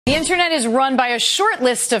The internet is run by a short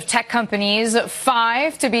list of tech companies,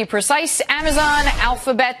 5 to be precise: Amazon,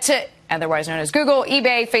 Alphabet, otherwise known as Google,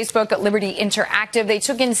 eBay, Facebook, Liberty Interactive. They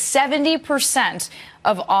took in 70%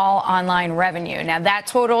 of all online revenue. Now, that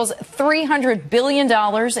totals $300 billion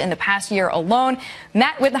in the past year alone.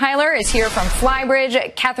 Matt Wittheiler is here from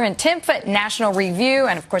Flybridge, Katherine Timpf, National Review,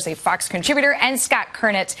 and, of course, a Fox contributor, and Scott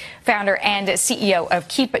Kernitz, founder and CEO of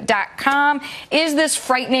Keep.com. Is this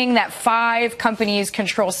frightening that 5 companies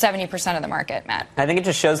control 70% of the market, Matt? I think it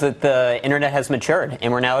just shows that the internet has matured,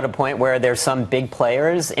 and we're now at a point where there's some big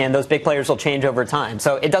players, and those big players will change over time.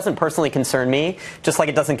 So it doesn't personally concern me, just like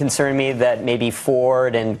it doesn't concern me that maybe Ford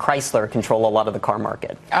and Chrysler control a lot of the car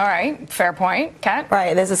market. All right. Fair point. Kat?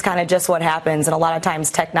 Right. This is kind of just what happens. And a lot of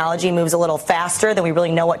times technology moves a little faster than we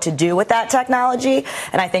really know what to do with that technology.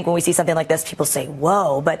 And I think when we see something like this, people say,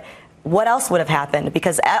 whoa, but what else would have happened?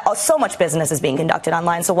 Because so much business is being conducted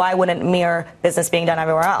online, so why wouldn't mirror business being done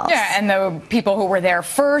everywhere else? Yeah, and the people who were there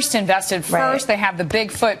first, invested first, right. They have the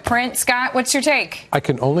big footprint. Scott, what's your take? I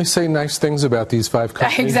can only say nice things about these 5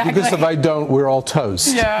 companies. Exactly. Because if I don't, we're all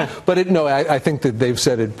toast. Yeah. But I think that they've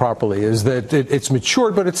said it properly, is that it's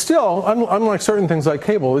matured, but it's still, unlike certain things like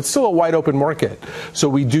cable, it's still a wide open market. So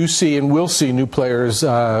we do see and will see new players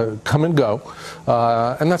come and go,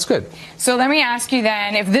 and that's good. So let me ask you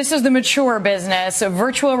then, if this is the mature business,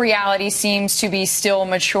 virtual reality seems to be still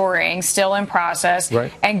maturing, still in process.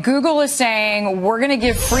 Right. And Google is saying, we're going to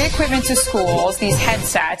give free equipment to schools, these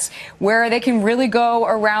headsets, where they can really go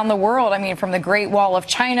around the world. I mean, from the Great Wall of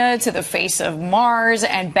China to the face of Mars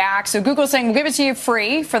and back. So Google's saying, we'll give it to you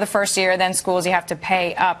free for the first year, then schools you have to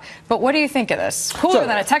pay up. But what do you think of this? Cooler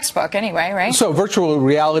than a textbook anyway, right? So virtual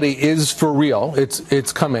reality is for real.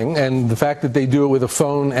 It's coming. And the fact that they do it with a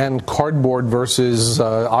phone and cardboard versus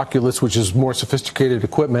Oculus, which is more sophisticated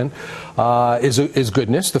equipment, is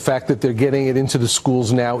goodness. The fact that they're getting it into the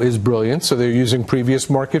schools now is brilliant. So they're using previous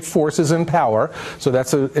market forces and power. So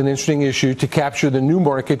that's an interesting issue to capture the new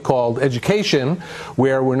market called education,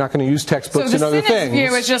 where we're not going to use textbooks and other things. So the cynic's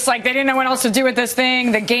view is just like they didn't know what else to do with this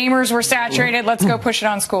thing. The gamers were saturated. Let's go push it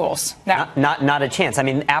on schools. No. Not a chance. I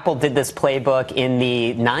mean, Apple did this playbook in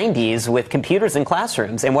the 90s with computers in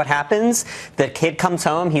classrooms. And what happens? The kid comes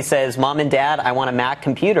home. He says, Mom and Dad, I want a Mac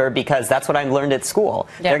computer because that's what I learned at school.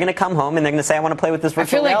 Yeah. They're going to come home and they're going to say, I want to play with this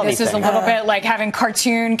virtual reality I feel like this is a little bit like having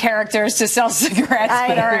cartoon characters to sell cigarettes.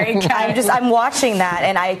 But all right, I'm watching that,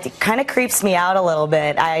 and it kind of creeps me out a little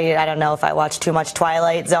bit. I don't know if I watch too much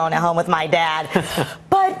Twilight Zone at home with my dad.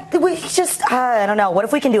 But we just, I don't know. What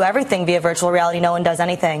if we can do everything via virtual reality? No one does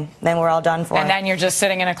anything. Then we're all done for. And then you're just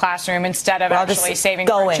sitting in a classroom instead of actually saving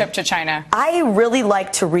for a trip to China. I really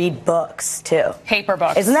like to read books, too. Paper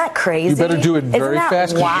books. Isn't that crazy? You better do it very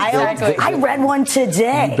fast. Wild? Exactly. I read one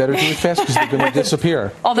today. You better do it fast because they're going to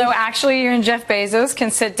disappear. Although actually, you and Jeff Bezos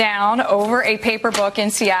can sit down over a paper book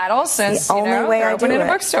in Seattle since they're open in a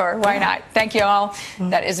bookstore. Why not? Thank you all.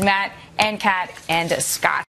 That is Matt and Kat and Scott.